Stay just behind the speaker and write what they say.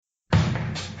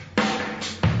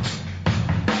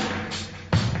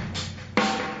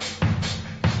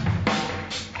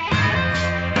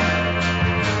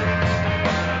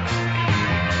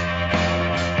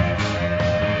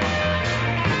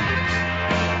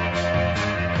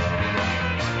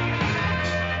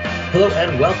Hello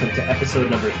and welcome to episode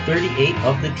number 38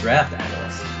 of The Draft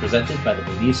Analyst, presented by the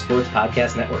Believe Sports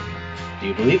Podcast Network. Do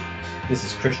you believe? This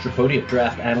is Chris Tripodi of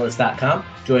DraftAnalyst.com,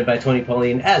 joined by Tony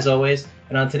Pauline as always,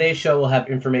 and on today's show we'll have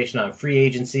information on free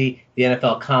agency, the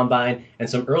NFL Combine, and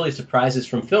some early surprises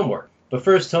from film work. But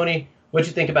first, Tony, what'd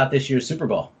you think about this year's Super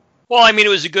Bowl? Well, I mean, it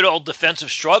was a good old defensive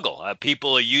struggle.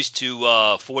 People are used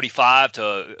to 45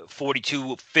 to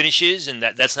 42 finishes, and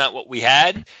that's not what we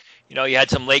had. You know, you had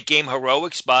some late game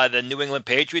heroics by the New England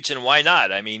Patriots, and why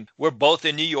not? I mean, we're both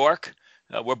in New York.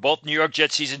 We're both New York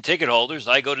Jets season ticket holders.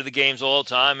 I go to the games all the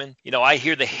time, and, you know, I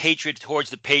hear the hatred towards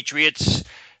the Patriots,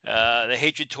 the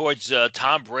hatred towards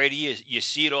Tom Brady. You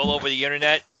see it all over the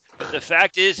internet. But the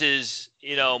fact is,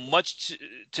 you know, much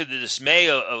to the dismay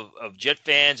of Jet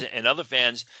fans and other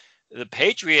fans, the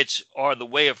Patriots are the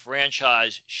way a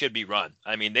franchise should be run.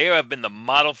 I mean, they have been the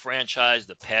model franchise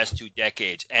the past 2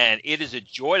 decades, and it is a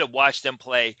joy to watch them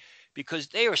play because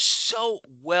they are so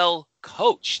well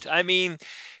coached. I mean,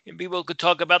 people could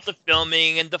talk about the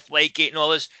filming and Deflategate and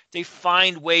all this. They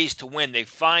find ways to win. They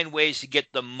find ways to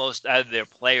get the most out of their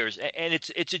players, and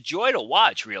it's a joy to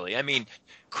watch, really. I mean,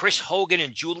 Chris Hogan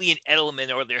and Julian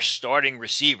Edelman are their starting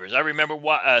receivers. I remember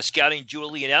scouting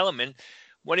Julian Edelman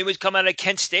when he was coming out of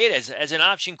Kent State as an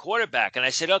option quarterback. And I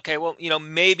said, okay, well, you know,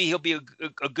 maybe he'll be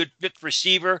a good fit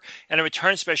receiver and a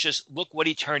return specialist. Look what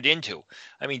he turned into.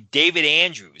 I mean, David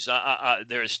Andrews,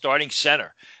 they're a starting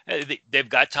center. They've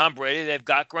got Tom Brady, they've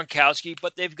got Gronkowski,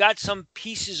 but they've got some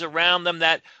pieces around them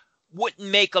that wouldn't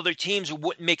make other teams or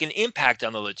wouldn't make an impact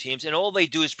on other teams. And all they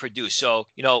do is produce. So,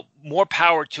 you know, more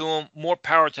power to them, more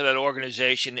power to that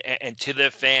organization and to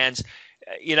their fans.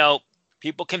 You know,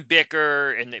 people can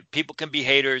bicker and people can be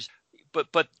haters,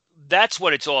 but that's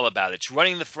what it's all about. It's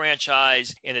running the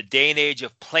franchise in a day and age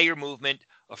of player movement,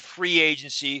 of free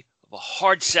agency, of a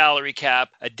hard salary cap,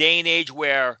 a day and age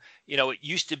where, you know, it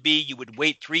used to be you would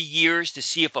wait 3 years to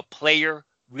see if a player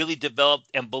really developed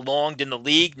and belonged in the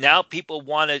league. Now people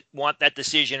want that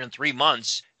decision in 3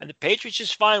 months, and the Patriots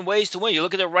just find ways to win. You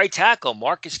look at the right tackle,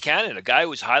 Marcus Cannon, a guy who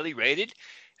was highly rated,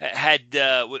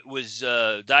 was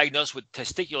diagnosed with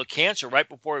testicular cancer right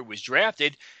before he was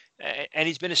drafted, and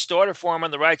he's been a starter for him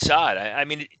on the right side. I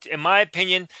mean, in my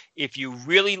opinion, if you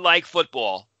really like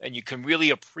football and you can really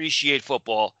appreciate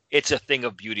football, it's a thing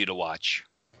of beauty to watch.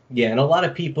 Yeah, and a lot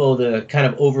of people, the kind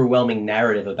of overwhelming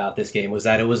narrative about this game was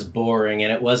that it was boring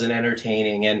and it wasn't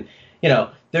entertaining. And, you know,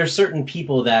 there's certain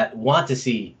people that want to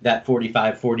see that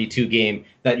 45-42 game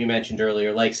that you mentioned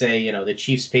earlier, like, say, you know, the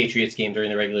Chiefs-Patriots game during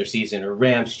the regular season or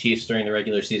Rams-Chiefs during the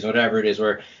regular season, whatever it is,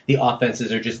 where the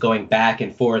offenses are just going back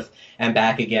and forth and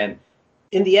back again.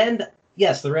 In the end,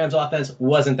 yes, the Rams offense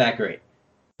wasn't that great.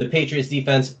 The Patriots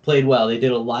defense played well. They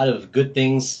did a lot of good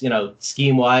things, you know,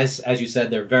 scheme-wise. As you said,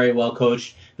 they're very well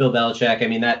coached. Bill Belichick, I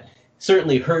mean, that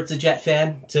certainly hurts a Jet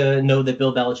fan to know that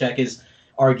Bill Belichick is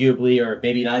arguably, or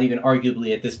maybe not even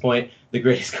arguably at this point, the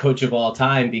greatest coach of all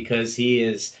time, because he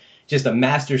is just a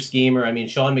master schemer. I mean,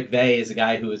 Sean McVay is a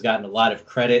guy who has gotten a lot of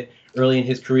credit early in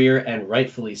his career, and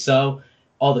rightfully so.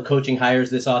 All the coaching hires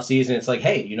this offseason, it's like,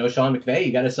 hey, you know Sean McVay?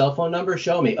 You got a cell phone number?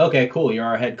 Show me. Okay, cool. You're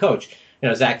our head coach. You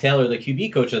know, Zach Taylor, the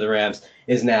QB coach of the Rams,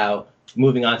 is now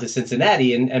moving on to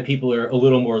Cincinnati, and people are a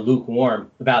little more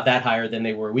lukewarm about that hire than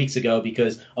they were weeks ago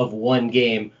because of one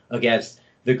game against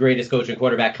the greatest coach and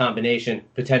quarterback combination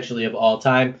potentially of all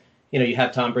time. You know, you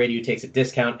have Tom Brady who takes a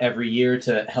discount every year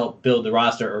to help build the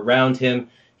roster around him.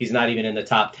 He's not even in the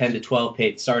top 10 to 12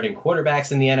 paid starting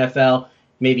quarterbacks in the NFL.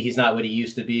 Maybe he's not what he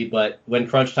used to be, but when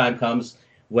crunch time comes,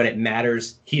 when it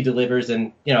matters, he delivers.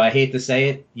 And, you know, I hate to say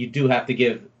it, you do have to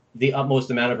give the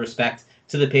utmost amount of respect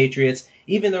to the Patriots.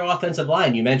 Even their offensive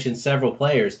line, you mentioned several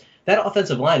players. That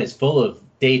offensive line is full of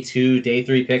day 2, day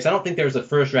 3 picks. I don't think there's a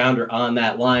first rounder on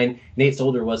that line. Nate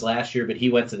Solder was last year, but he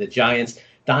went to the Giants.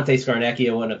 Dante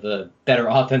Scarnecchia, one of the better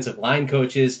offensive line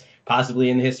coaches,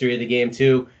 possibly in the history of the game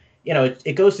too. You know,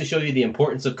 it goes to show you the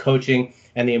importance of coaching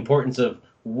and the importance of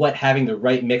what having the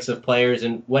right mix of players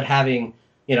and what having,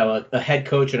 you know, a head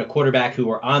coach and a quarterback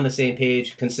who are on the same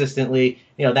page consistently.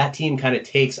 You know, that team kind of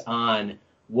takes on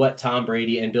what Tom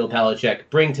Brady and Bill Belichick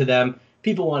bring to them.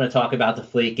 People want to talk about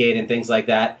Deflategate and things like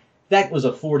that. That was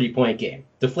a 40-point game.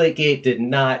 Deflategate did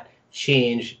not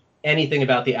change anything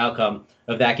about the outcome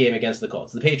of that game against the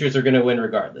Colts. The Patriots are going to win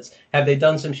regardless. Have they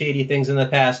done some shady things in the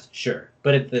past? Sure.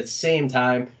 But at the same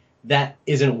time, that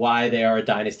isn't why they are a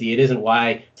dynasty. It isn't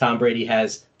why Tom Brady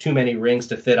has too many rings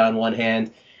to fit on one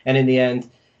hand. And in the end,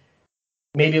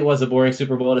 maybe it was a boring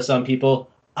Super Bowl to some people.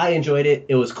 I enjoyed it.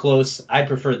 It was close. I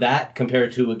prefer that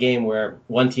compared to a game where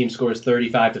one team scores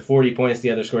 35 to 40 points, the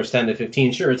other scores 10 to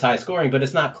 15. Sure, it's high scoring, but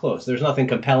it's not close. There's nothing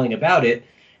compelling about it.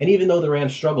 And even though the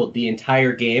Rams struggled the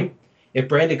entire game, If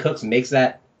Brandon Cooks makes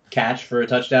that catch for a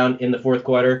touchdown in the fourth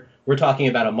quarter, we're talking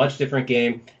about a much different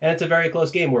game, and it's a very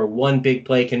close game where one big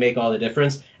play can make all the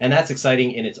difference, and that's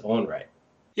exciting in its own right.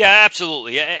 Yeah,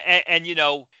 absolutely. And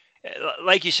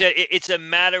like you said, it's a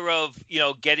matter of,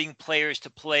 getting players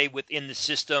to play within the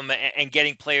system and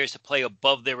getting players to play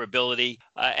above their ability.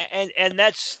 And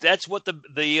that's what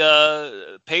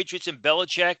the Patriots and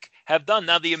Belichick have done.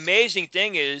 Now, the amazing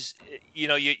thing is,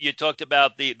 you talked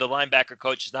about the linebacker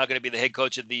coach is not going to be the head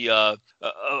coach of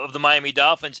the Miami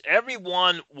Dolphins.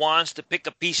 Everyone wants to pick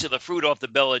a piece of the fruit off the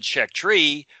Belichick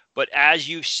tree. But as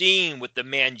you've seen with the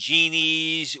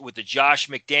Manginis, with the Josh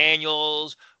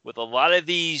McDaniels, with a lot of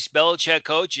these Belichick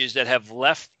coaches that have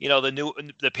left,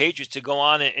 the Patriots to go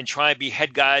on and try and be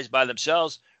head guys by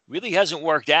themselves, really hasn't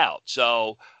worked out.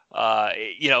 So,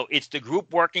 it's the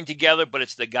group working together, but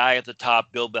it's the guy at the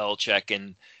top, Bill Belichick,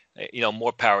 and,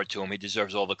 more power to him. He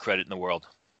deserves all the credit in the world.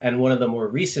 And one of the more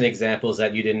recent examples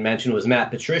that you didn't mention was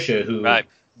Matt Patricia, who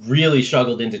really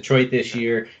struggled in Detroit this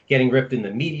year, getting ripped in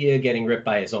the media, getting ripped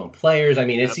by his own players. I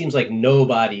mean, it seems like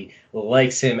nobody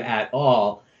likes him at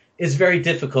all. It's very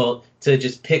difficult to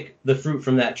just pick the fruit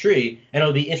from that tree. And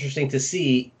it'll be interesting to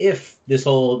see if this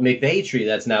whole McVay tree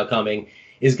that's now coming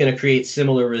is going to create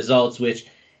similar results, which,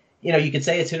 you could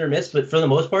say it's hit or miss, but for the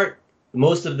most part,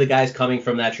 most of the guys coming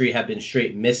from that tree have been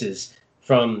straight misses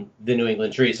from the New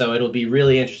England tree. So it'll be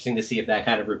really interesting to see if that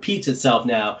kind of repeats itself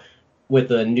now with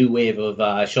a new wave of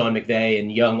Sean McVay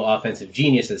and young offensive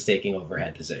geniuses taking over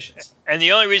head positions. And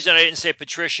the only reason I didn't say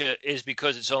Patricia is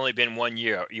because it's only been 1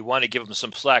 year. You want to give him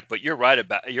some slack, but you're right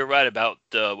about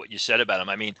what you said about him.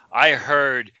 I mean, I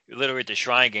heard literally at the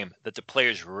Shrine game that the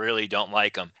players really don't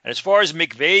like him. And as far as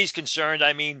McVay's concerned,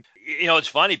 I mean, it's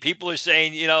funny. People are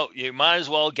saying, you might as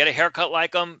well get a haircut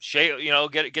like him, shave,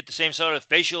 get the same sort of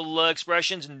facial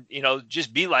expressions, and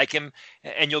just be like him,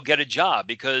 and you'll get a job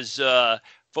because.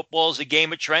 Football is a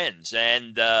game of trends,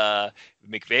 and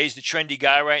McVay's the trendy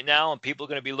guy right now, and people are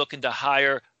going to be looking to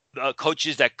hire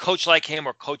coaches that coach like him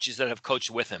or coaches that have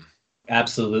coached with him.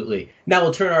 Absolutely. Now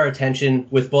we'll turn our attention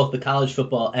with both the college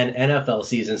football and NFL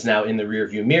seasons now in the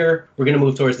rearview mirror. We're going to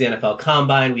move towards the NFL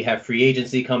Combine. We have free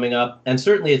agency coming up, and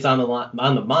certainly it's on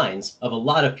the minds of a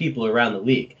lot of people around the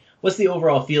league. What's the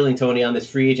overall feeling, Tony, on this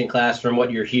free agent class from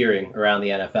what you're hearing around the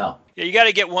NFL? Yeah, you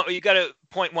got to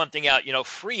point one thing out.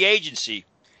 Free agency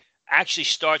actually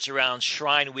starts around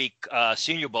Shrine Week,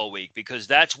 Senior Bowl week, because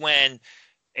that's when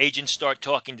agents start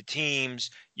talking to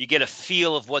teams. You get a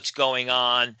feel of what's going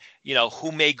on,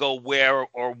 who may go where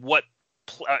or what,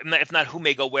 if not who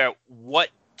may go where,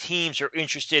 what teams are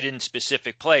interested in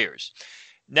specific players.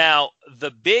 Now,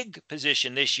 the big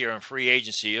position this year in free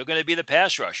agency are going to be the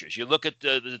pass rushers. You look at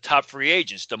the top free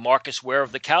agents, DeMarcus Ware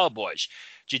of the Cowboys,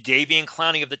 Jadeveon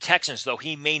Clowney of the Texans, though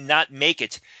he may not make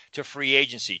it to free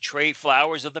agency. Trey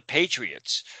Flowers of the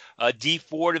Patriots, Dee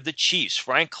Ford of the Chiefs,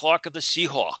 Frank Clark of the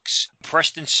Seahawks,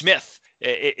 Preston Smith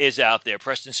is out there,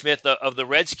 Preston Smith of the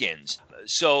Redskins.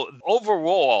 So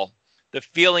overall, the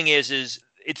feeling is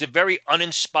it's a very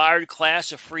uninspired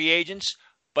class of free agents,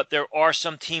 but there are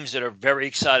some teams that are very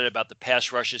excited about the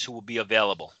pass rushers who will be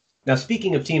available. Now,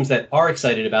 speaking of teams that are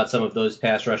excited about some of those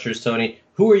pass rushers, Tony,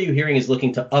 who are you hearing is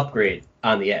looking to upgrade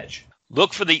on the edge?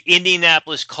 Look for the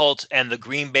Indianapolis Colts and the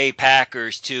Green Bay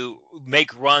Packers to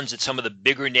make runs at some of the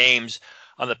bigger names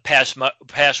on the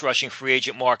pass rushing free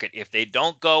agent market. If they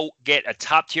don't go get a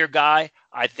top-tier guy,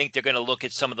 I think they're going to look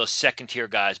at some of those second-tier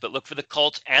guys. But look for the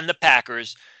Colts and the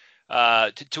Packers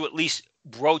to at least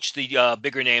broach the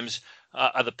bigger names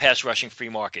of the pass rushing free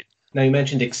market. Now, you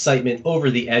mentioned excitement over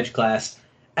the edge class.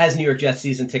 As New York Jets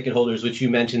season ticket holders, which you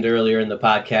mentioned earlier in the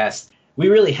podcast, we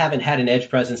really haven't had an edge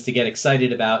presence to get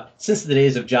excited about since the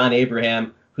days of John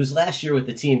Abraham, whose last year with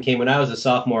the team came when I was a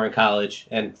sophomore in college.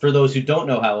 And for those who don't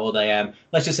know how old I am,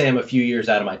 let's just say I'm a few years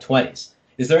out of my 20s.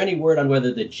 Is there any word on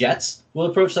whether the Jets will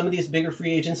approach some of these bigger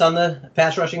free agents on the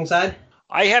pass rushing side?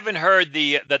 I haven't heard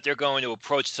that they're going to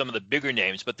approach some of the bigger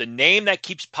names, but the name that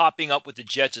keeps popping up with the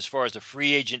Jets as far as the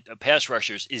free agent pass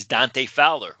rushers is Dante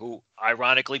Fowler, who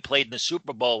ironically played in the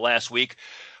Super Bowl last week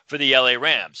for the LA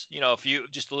Rams. If you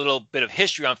just a little bit of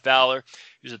history on Fowler,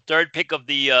 he was the third pick of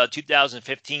the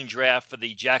 2015 draft for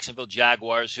the Jacksonville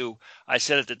Jaguars, who I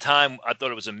said at the time I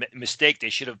thought it was a mistake. They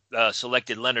should have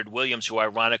selected Leonard Williams, who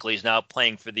ironically is now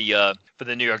playing for the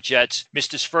New York Jets.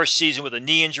 Missed his first season with a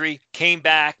knee injury, came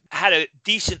back, had a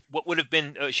decent what would have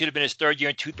been should have been his third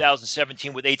year in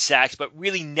 2017 with 8 sacks, but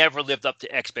really never lived up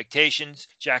to expectations.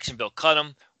 Jacksonville cut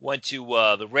him, went to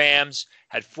the Rams,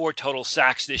 had 4 total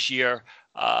sacks this year.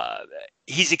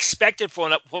 He's expected,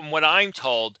 from what I'm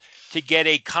told, to get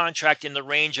a contract in the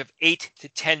range of $8 to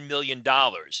 $10 million.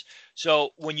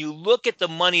 So when you look at the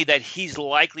money that he's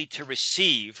likely to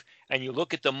receive and you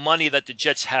look at the money that the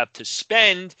Jets have to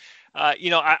spend,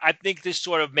 I think this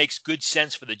sort of makes good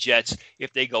sense for the Jets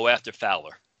if they go after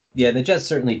Fowler. Yeah, the Jets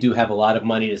certainly do have a lot of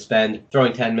money to spend,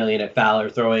 throwing $10 million at Fowler,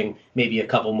 throwing maybe a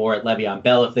couple more at Le'Veon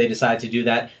Bell if they decide to do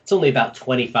that. It's only about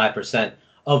 25%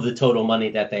 of the total money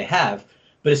that they have.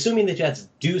 But assuming the Jets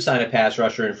do sign a pass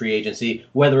rusher in free agency,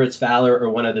 whether it's Fowler or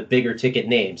one of the bigger ticket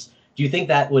names, do you think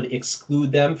that would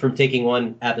exclude them from taking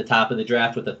one at the top of the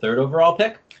draft with the third overall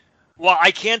pick? Well,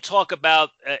 I can't talk about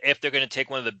if they're going to take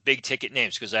one of the big ticket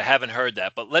names because I haven't heard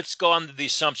that. But let's go on to the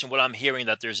assumption what I'm hearing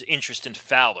that there's interest in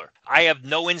Fowler. I have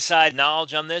no inside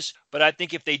knowledge on this, but I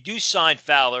think if they do sign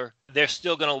Fowler, they're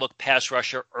still going to look pass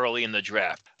rusher early in the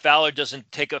draft. Fowler doesn't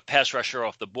take a pass rusher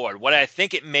off the board. What I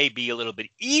think it may be a little bit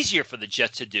easier for the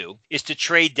Jets to do is to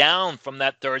trade down from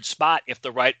that third spot if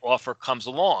the right offer comes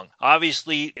along.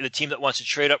 Obviously, the team that wants to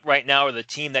trade up right now, or the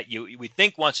team that we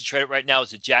think wants to trade up right now, is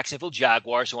the Jacksonville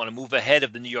Jaguars, who want to move ahead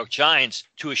of the New York Giants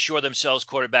to assure themselves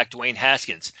quarterback Dwayne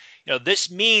Haskins.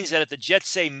 This means that if the Jets,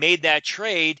 say, made that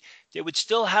trade, they would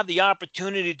still have the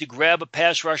opportunity to grab a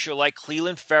pass rusher like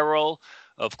Clelin Ferrell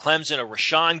of Clemson, or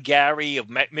Rashawn Gary of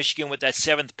Michigan with that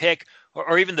 7th pick,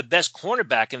 or even the best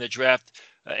cornerback in the draft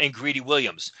in Greedy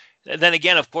Williams. And then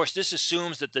again, of course, this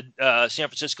assumes that the San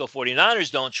Francisco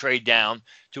 49ers don't trade down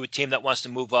to a team that wants to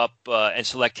move up and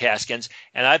select Haskins.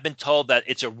 And I've been told that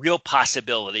it's a real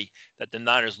possibility that the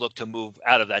Niners look to move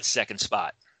out of that second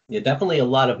spot. Yeah, definitely a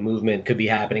lot of movement could be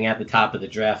happening at the top of the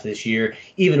draft this year,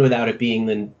 even without it being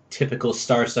the typical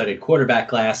star-studded quarterback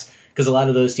class, because a lot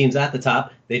of those teams at the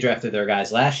top, they drafted their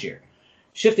guys last year.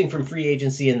 Shifting from free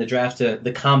agency and the draft to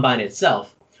the combine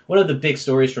itself, one of the big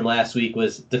stories from last week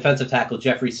was defensive tackle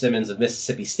Jeffrey Simmons of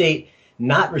Mississippi State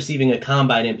not receiving a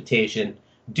combine invitation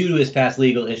due to his past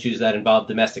legal issues that involved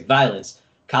domestic violence.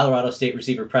 Colorado State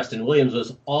receiver Preston Williams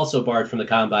was also barred from the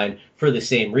combine for the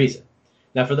same reason.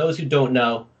 Now, for those who don't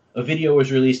know, a video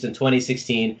was released in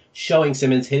 2016 showing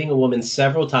Simmons hitting a woman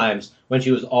several times when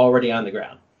she was already on the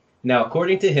ground. Now,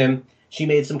 according to him, she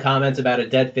made some comments about a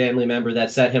dead family member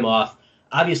that set him off.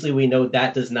 Obviously, we know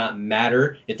that does not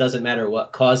matter. It doesn't matter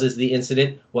what causes the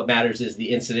incident. What matters is the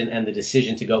incident and the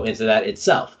decision to go into that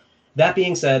itself. That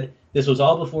being said, this was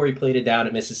all before he played it down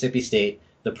at Mississippi State.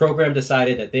 The program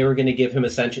decided that they were going to give him a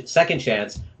second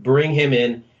chance, bring him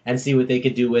in, and see what they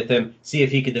could do with him, see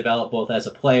if he could develop both as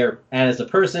a player and as a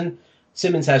person.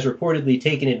 Simmons has reportedly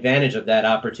taken advantage of that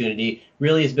opportunity,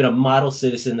 really has been a model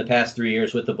citizen the past 3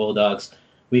 years with the Bulldogs.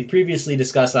 We've previously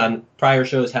discussed on prior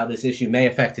shows how this issue may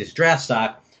affect his draft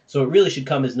stock, so it really should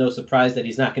come as no surprise that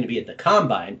he's not going to be at the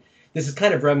Combine. This is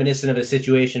kind of reminiscent of a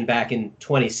situation back in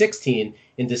 2016.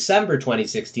 In December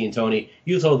 2016, Tony,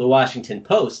 you told the Washington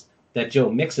Post that Joe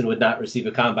Mixon would not receive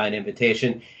a Combine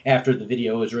invitation after the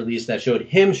video was released that showed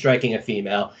him striking a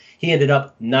female. He ended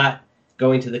up not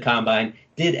going to the Combine,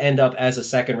 did end up as a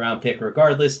second-round pick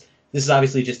regardless. This is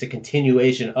obviously just a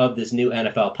continuation of this new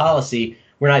NFL policy.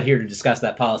 We're not here to discuss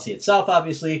that policy itself,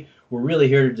 obviously. We're really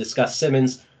here to discuss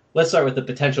Simmons. Let's start with the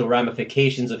potential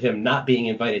ramifications of him not being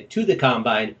invited to the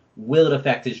Combine. Will it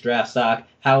affect his draft stock?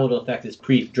 How will it affect his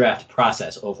pre-draft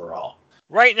process overall?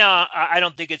 Right now, I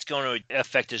don't think it's going to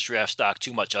affect his draft stock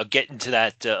too much. I'll get into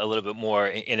that a little bit more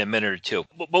in a minute or two.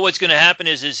 But what's going to happen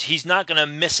is he's not going to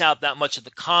miss out that much at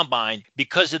the Combine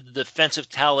because of the defensive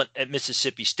talent at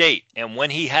Mississippi State. And when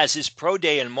he has his pro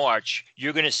day in March,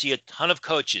 you're going to see a ton of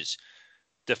coaches,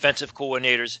 defensive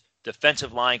coordinators,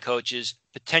 defensive line coaches,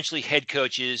 potentially head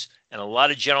coaches, and a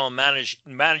lot of general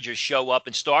managers show up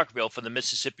in Starkville for the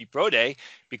Mississippi Pro Day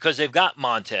because they've got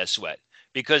Montez Sweat,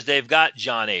 because they've got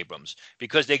John Abrams,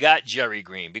 because they got Jerry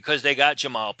Green, because they got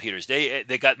Jamal Peters. They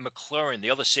got McLaurin, the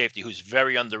other safety, who's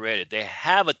very underrated. They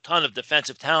have a ton of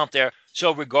defensive talent there.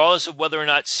 So regardless of whether or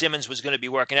not Simmons was going to be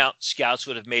working out, scouts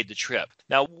would have made the trip.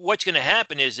 Now, what's going to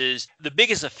happen is the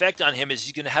biggest effect on him is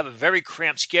he's going to have a very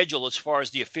cramped schedule as far as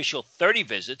the official 30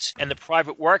 visits and the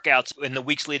private workouts in the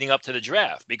weeks leading up to the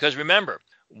draft. Because remember,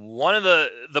 one of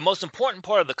the most important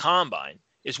part of the Combine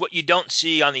is what you don't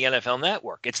see on the NFL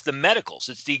Network. It's the medicals.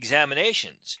 It's the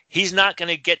examinations. He's not going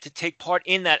to get to take part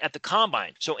in that at the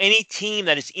Combine. So any team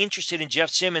that is interested in Jeff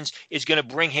Simmons is going to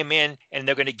bring him in, and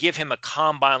they're going to give him a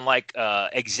Combine-like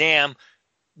exam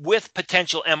with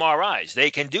potential MRIs. They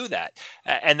can do that.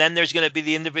 And then there's going to be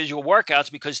the individual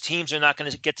workouts because teams are not going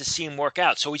to get to see him work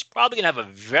out. So he's probably going to have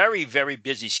a very, very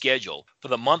busy schedule for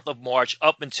the month of March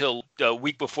up until the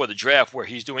week before the draft, where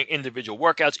he's doing individual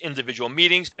workouts, individual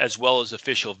meetings, as well as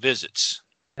official visits.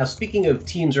 Now, speaking of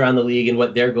teams around the league and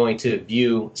what they're going to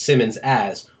view Simmons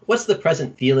as, What's the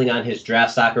present feeling on his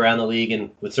draft stock around the league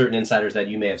and with certain insiders that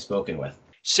you may have spoken with?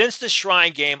 Since the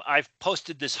Shrine game, I've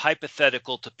posted this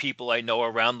hypothetical to people I know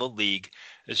around the league.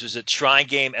 This was a Shrine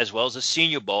game as well as a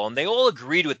Senior Bowl, and they all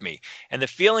agreed with me. And the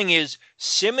feeling is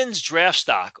Simmons' draft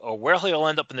stock, or where he'll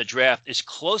end up in the draft, is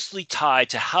closely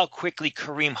tied to how quickly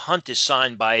Kareem Hunt is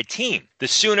signed by a team. The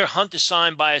sooner Hunt is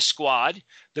signed by a squad,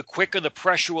 the quicker the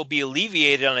pressure will be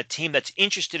alleviated on a team that's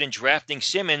interested in drafting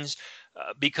Simmons,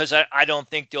 because I don't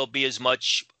think there'll be as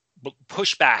much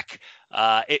pushback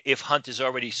if Hunt is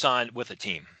already signed with a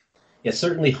team. Yeah,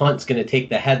 certainly Hunt's going to take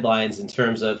the headlines in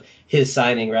terms of his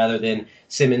signing rather than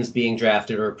Simmons being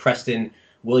drafted or Preston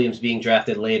Williams being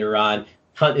drafted later on.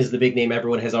 Hunt is the big name.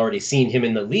 Everyone has already seen him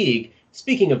in the league.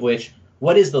 Speaking of which,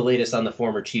 what is the latest on the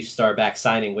former Chiefs star back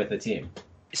signing with the team?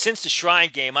 Since the Shrine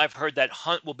game, I've heard that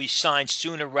Hunt will be signed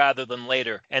sooner rather than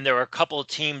later, and there are a couple of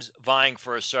teams vying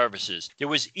for his services. There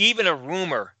was even a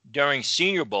rumor during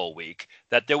Senior Bowl week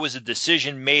that there was a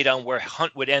decision made on where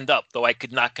Hunt would end up, though I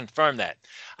could not confirm that.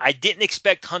 I didn't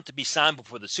expect Hunt to be signed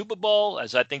before the Super Bowl,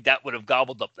 as I think that would have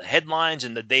gobbled up the headlines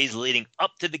in the days leading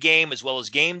up to the game as well as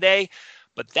game day.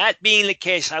 But that being the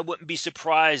case, I wouldn't be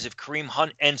surprised if Kareem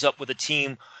Hunt ends up with a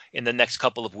team in the next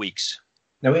couple of weeks.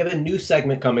 Now, we have a new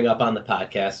segment coming up on the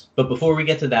podcast, but before we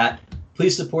get to that,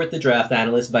 please support the Draft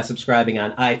Analyst by subscribing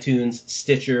on iTunes,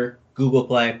 Stitcher, Google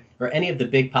Play, or any of the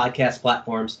big podcast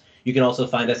platforms. You can also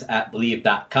find us at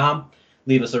Believe.com.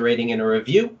 Leave us a rating and a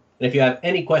review. And if you have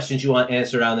any questions you want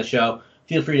answered on the show,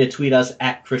 feel free to tweet us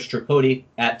at Chris Tripodi,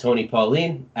 at Tony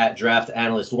Pauline, at Draft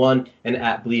Analyst 1, and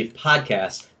at Believe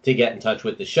Podcast to get in touch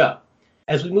with the show.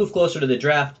 As we move closer to the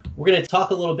draft, we're going to talk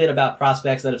a little bit about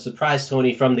prospects that have surprised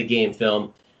Tony from the game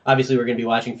film. Obviously, we're going to be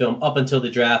watching film up until the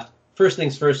draft. First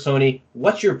things first, Tony,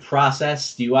 what's your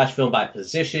process? Do you watch film by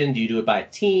position? Do you do it by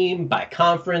team, by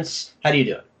conference? How do you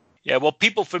do it? Yeah, well,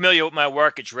 people familiar with my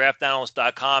work at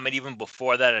draftanalyst.com and even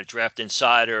before that at Draft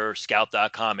Insider,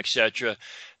 Scout.com, etc.,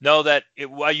 know that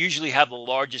I usually have the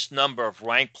largest number of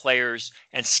ranked players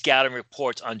and scouting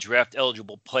reports on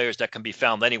draft-eligible players that can be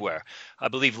found anywhere. I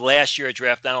believe last year at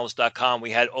draftanalyst.com, we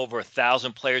had over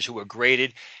 1,000 players who were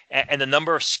graded, and the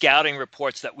number of scouting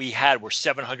reports that we had were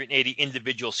 780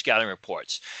 individual scouting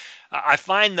reports. I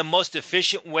find the most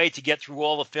efficient way to get through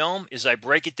all the film is I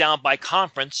break it down by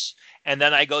conference, and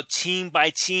then I go team by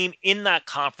team in that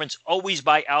conference, always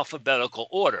by alphabetical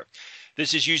order.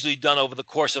 This is usually done over the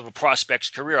course of a prospect's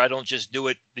career. I don't just do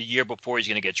it the year before he's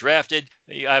going to get drafted.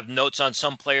 I have notes on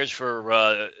some players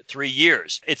for 3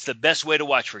 years. It's the best way to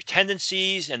watch for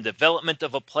tendencies and development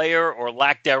of a player or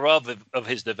lack thereof of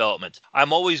his development.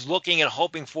 I'm always looking and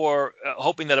hoping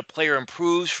that a player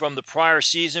improves from the prior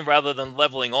season rather than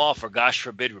leveling off or, gosh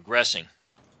forbid, regressing.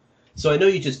 So I know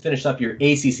you just finished up your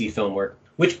ACC film work.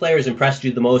 Which players impressed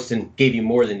you the most and gave you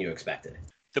more than you expected?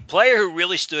 The player who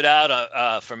really stood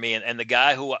out for me and the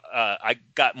guy who I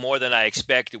got more than I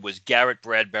expected was Garrett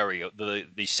Bradbury,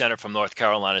 the center from North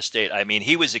Carolina State. I mean,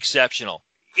 he was exceptional.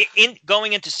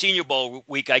 Going into Senior Bowl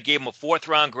week, I gave him a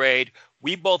 4th-round grade.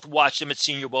 We both watched him at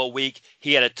Senior Bowl week.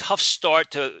 He had a tough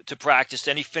start to practice,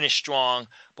 then he finished strong.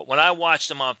 But when I watched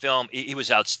him on film, he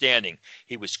was outstanding.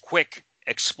 He was quick,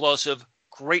 explosive,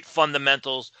 great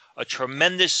fundamentals, a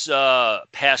tremendous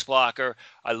pass blocker.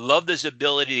 I loved his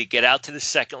ability to get out to the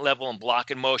second level and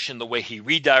block in motion, the way he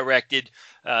redirected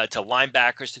to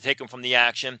linebackers to take them from the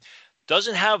action.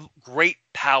 Doesn't have great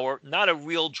power, not a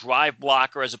real drive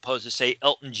blocker as opposed to, say,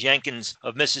 Elton Jenkins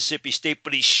of Mississippi State,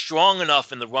 but he's strong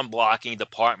enough in the run blocking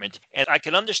department. And I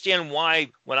can understand why,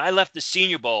 when I left the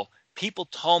Senior Bowl, people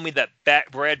told me that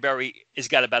Bradbury has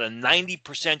got about a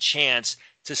 90% chance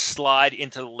to slide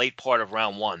into the late part of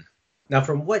round 1. Now,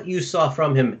 from what you saw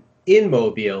from him in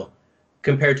Mobile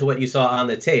compared to what you saw on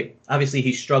the tape, obviously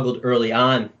he struggled early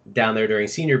on down there during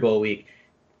Senior Bowl week.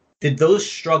 Did those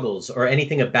struggles or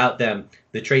anything about them,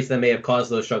 the traits that may have caused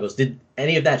those struggles, did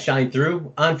any of that shine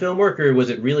through on film work, or was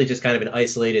it really just kind of an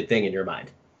isolated thing in your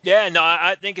mind? Yeah, no,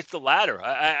 I think it's the latter.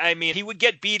 I mean, he would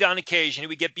get beat on occasion. He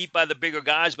would get beat by the bigger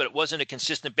guys, but it wasn't a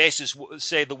consistent basis,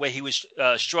 say, the way he was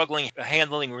struggling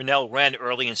handling Renell Wren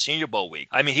early in Senior Bowl week.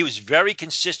 I mean, he was very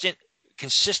consistent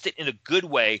in a good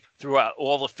way throughout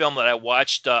all the film that I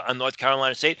watched on North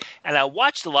Carolina State. And I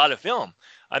watched a lot of film.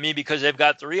 I mean, because they've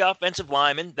got 3 offensive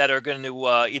linemen that are going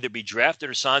to either be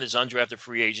drafted or signed as undrafted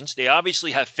free agents. They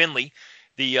obviously have Finley,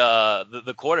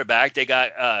 the quarterback. They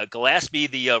got Gillespie,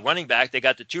 the running back. They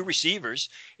got the two receivers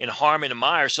in Harmon and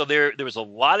Meyer. So there was a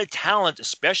lot of talent,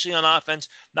 especially on offense,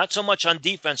 not so much on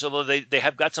defense, although they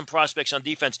have got some prospects on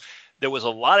defense. There was a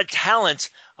lot of talent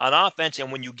on offense,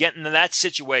 and when you get into that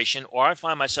situation, or I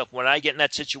find myself when I get in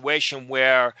that situation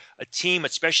where a team,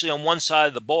 especially on one side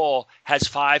of the ball, has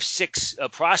 5, 6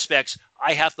 prospects,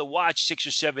 I have to watch 6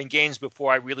 or 7 games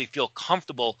before I really feel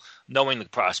comfortable knowing the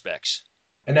prospects.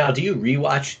 And now, do you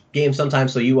rewatch games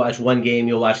sometimes? So you watch one game,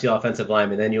 you'll watch the offensive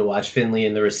lineman, then you'll watch Finley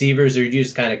and the receivers, or do you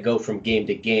just kind of go from game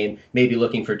to game, maybe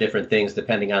looking for different things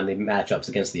depending on the matchups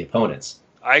against the opponents?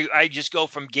 I just go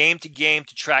from game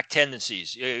to track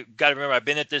tendencies. You got to remember, I've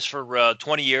been at this for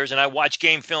 20 years, and I watch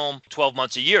game film 12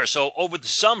 months a year. So over the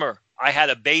summer, I had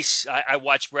a base. I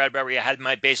watched Bradbury. I had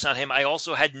my base on him. I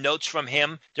also had notes from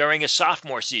him during his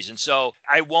sophomore season. So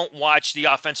I won't watch the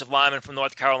offensive lineman from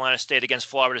North Carolina State against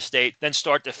Florida State, then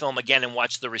start the film again and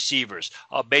watch the receivers.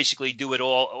 I'll basically do it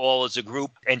all as a group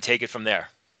and take it from there.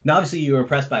 Now, obviously, you were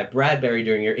impressed by Bradbury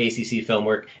during your ACC film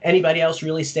work. Anybody else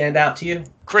really stand out to you?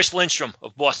 Chris Lindstrom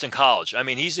of Boston College. I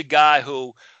mean, he's a guy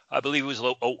who I believe was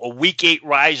a week 8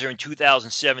 riser in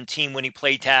 2017 when he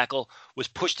played tackle, was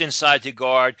pushed inside to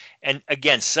guard, and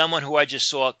again, someone who I just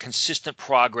saw consistent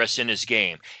progress in his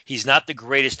game. He's not the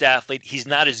greatest athlete. He's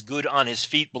not as good on his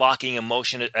feet blocking in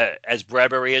motion as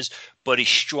Bradbury is, but he's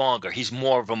stronger. He's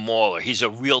more of a mauler. He's a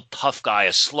real tough guy,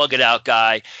 a slug-it-out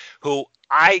guy who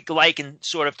I liken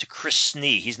sort of to Chris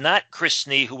Snee. He's not Chris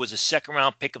Snee, who was a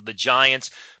second-round pick of the Giants.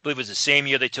 I believe it was the same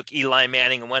year they took Eli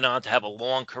Manning and went on to have a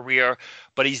long career.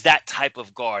 But he's that type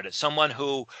of guard. It's someone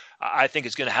who I think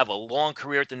is going to have a long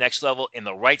career at the next level in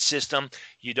the right system.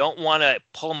 You don't want to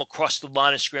pull him across the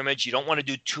line of scrimmage. You don't want to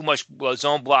do too much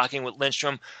zone blocking with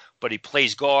Lindstrom. But he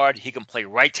plays guard. He can play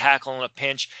right tackle in a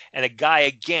pinch. And a guy,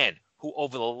 again, who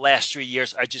over the last 3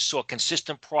 years, I just saw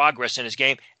consistent progress in his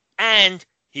game. And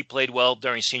he played well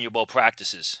during Senior Bowl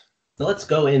practices. So let's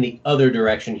go in the other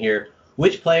direction here.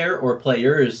 Which player or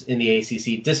players in the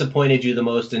ACC disappointed you the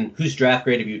most, and whose draft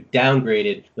grade have you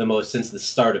downgraded the most since the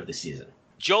start of the season?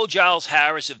 Joe Giles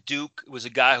Harris of Duke was a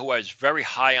guy who I was very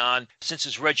high on since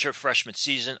his redshirt freshman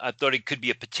season. I thought he could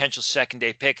be a potential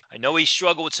second-day pick. I know he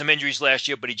struggled with some injuries last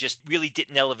year, but he just really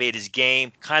didn't elevate his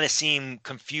game. Kind of seemed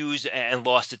confused and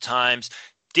lost at times.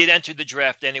 Did enter the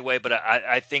draft anyway, but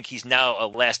I think he's now a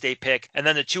last day pick. And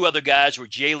then the two other guys were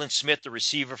Jalen Smith, the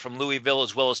receiver from Louisville,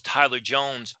 as well as Tyler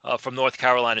Jones from North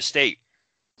Carolina State.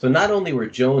 So not only were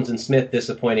Jones and Smith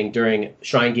disappointing during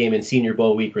Shrine Game and Senior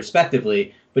Bowl week,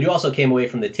 respectively, but you also came away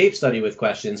from the tape study with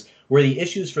questions. Were the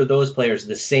issues for those players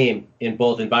the same in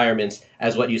both environments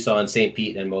as what you saw in St.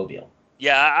 Pete and Mobile?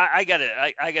 Yeah, I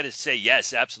gotta say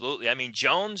yes, absolutely. I mean,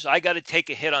 Jones, I gotta take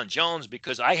a hit on Jones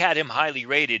because I had him highly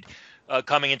rated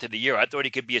coming into the year. I thought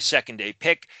he could be a second-day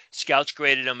pick. Scouts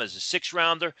graded him as a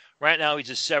 6th-rounder. Right now, he's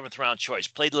a 7th-round choice.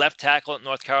 Played left tackle at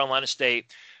North Carolina State.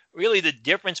 Really, the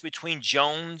difference between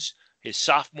Jones, his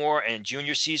sophomore and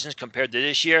junior seasons compared to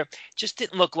this year, just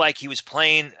didn't look like he was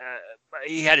playing.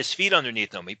 He had his feet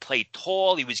underneath him. He played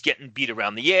tall. He was getting beat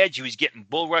around the edge. He was getting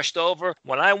bull rushed over.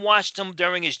 When I watched him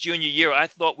during his junior year, I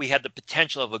thought we had the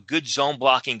potential of a good zone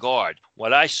blocking guard.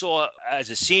 What I saw as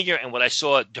a senior and what I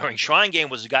saw during Shrine Game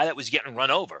was a guy that was getting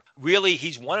run over. Really,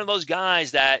 he's one of those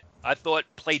guys that I thought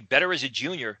played better as a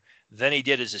junior than he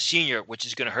did as a senior, which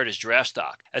is going to hurt his draft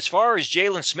stock. As far as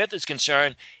Jalen Smith is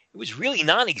concerned, it was really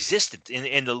non-existent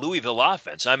in the Louisville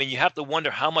offense. I mean, you have to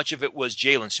wonder how much of it was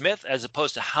Jalen Smith as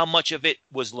opposed to how much of it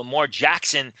was Lamar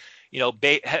Jackson,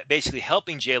 basically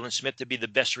helping Jalen Smith to be the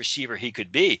best receiver he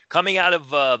could be. Coming out of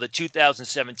the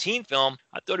 2017 film,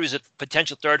 I thought he was a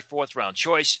potential 3rd, 4th-round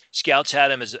choice. Scouts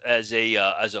had him as a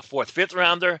 4th,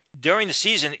 5th-rounder. During the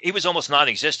season, he was almost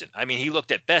non-existent. I mean, he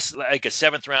looked at best like a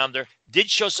 7th-rounder. Did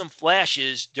show some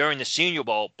flashes during the Senior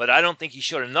Bowl, but I don't think he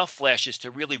showed enough flashes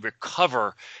to really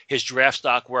recover his draft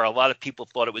stock where a lot of people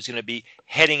thought it was going to be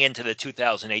heading into the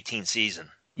 2018 season.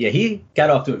 Yeah, he got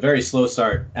off to a very slow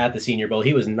start at the Senior Bowl.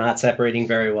 He was not separating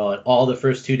very well at all the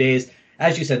first 2 days.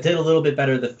 As you said, did a little bit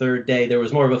better the 3rd day. There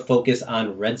was more of a focus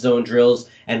on red zone drills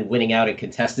and winning out in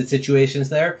contested situations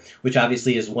there, which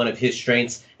obviously is one of his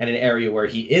strengths and an area where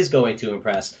he is going to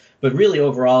impress. But really,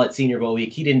 overall, at Senior Bowl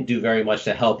week, he didn't do very much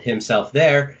to help himself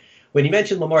there. When you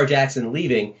mentioned Lamar Jackson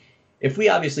leaving, if we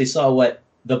obviously saw what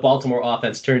the Baltimore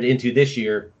offense turned into this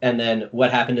year and then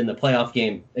what happened in the playoff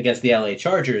game against the LA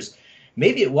Chargers,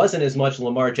 maybe it wasn't as much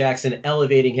Lamar Jackson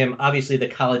elevating him. Obviously, the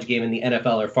college game and the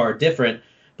NFL are far different.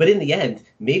 But in the end,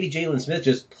 maybe Jalen Smith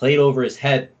just played over his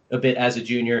head a bit as a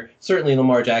junior. Certainly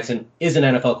Lamar Jackson is an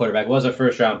NFL quarterback, was a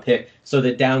 1st-round pick, so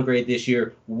the downgrade this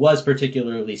year was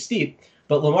particularly steep.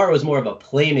 but Lamar was more of a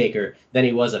playmaker than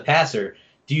he was a passer.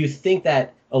 Do you think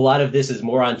that a lot of this is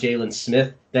more on Jalen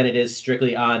Smith than it is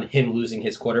strictly on him losing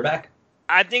his quarterback?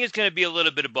 I think it's going to be a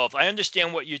little bit of both. I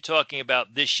understand what you're talking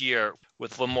about this year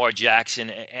with Lamar Jackson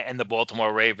and the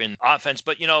Baltimore Raven offense.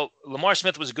 But, Lamar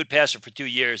Smith was a good passer for 2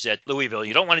 years at Louisville.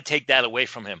 You don't want to take that away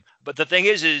from him. But the thing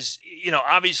is,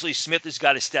 obviously Smith has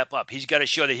got to step up. He's got to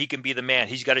show that he can be the man.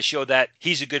 He's got to show that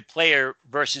he's a good player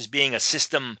versus being a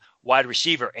system wide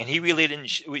receiver. And he really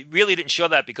didn't show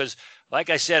that because, like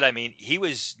I said, he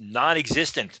was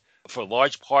non-existent for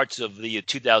large parts of the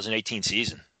 2018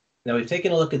 season. Now, we've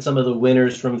taken a look at some of the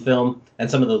winners from film and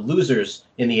some of the losers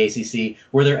in the ACC.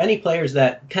 Were there any players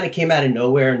that kind of came out of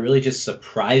nowhere and really just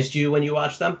surprised you when you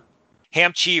watched them?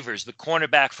 Ham Cheevers, the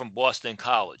cornerback from Boston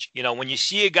College. When you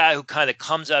see a guy who kind of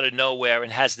comes out of nowhere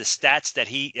and has the stats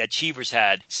that Cheevers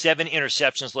had, 7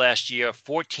 interceptions last year,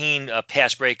 14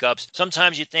 pass breakups,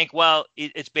 sometimes you think, well,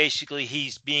 it's basically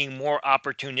he's being more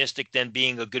opportunistic than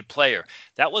being a good player.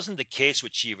 That wasn't the case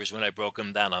with Cheevers when I broke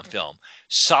him down on film.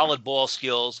 Solid ball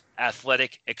skills,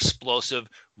 athletic, explosive,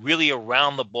 really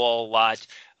around the ball a lot,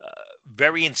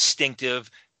 very instinctive,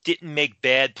 didn't make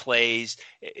bad plays.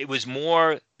 It was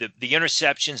more the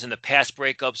interceptions and the pass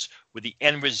breakups were the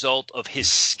end result of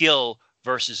his skill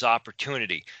versus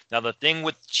opportunity. Now, the thing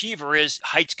with Cheever is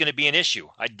height's going to be an issue.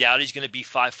 I doubt he's going to be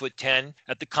 5'10"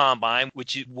 at the combine,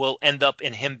 which will end up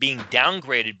in him being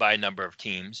downgraded by a number of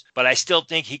teams. But I still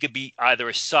think he could be either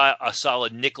a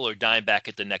solid nickel or dime back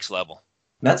at the next level.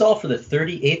 That's all for the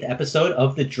 38th episode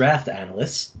of The Draft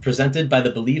Analysts, presented by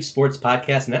the Believe Sports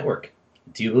Podcast Network.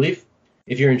 Do you believe?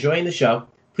 If you're enjoying the show,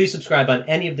 please subscribe on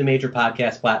any of the major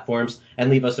podcast platforms and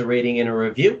leave us a rating and a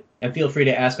review. And feel free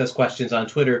to ask us questions on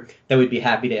Twitter that we'd be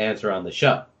happy to answer on the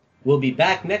show. We'll be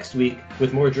back next week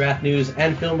with more draft news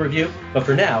and film review. But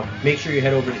for now, make sure you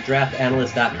head over to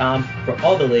draftanalyst.com for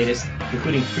all the latest,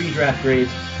 including pre-draft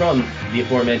grades from the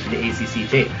aforementioned ACC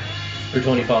tape. For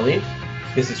Tony Pauline,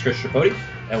 this is Chris Tripodi,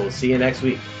 and we'll see you next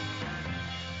week.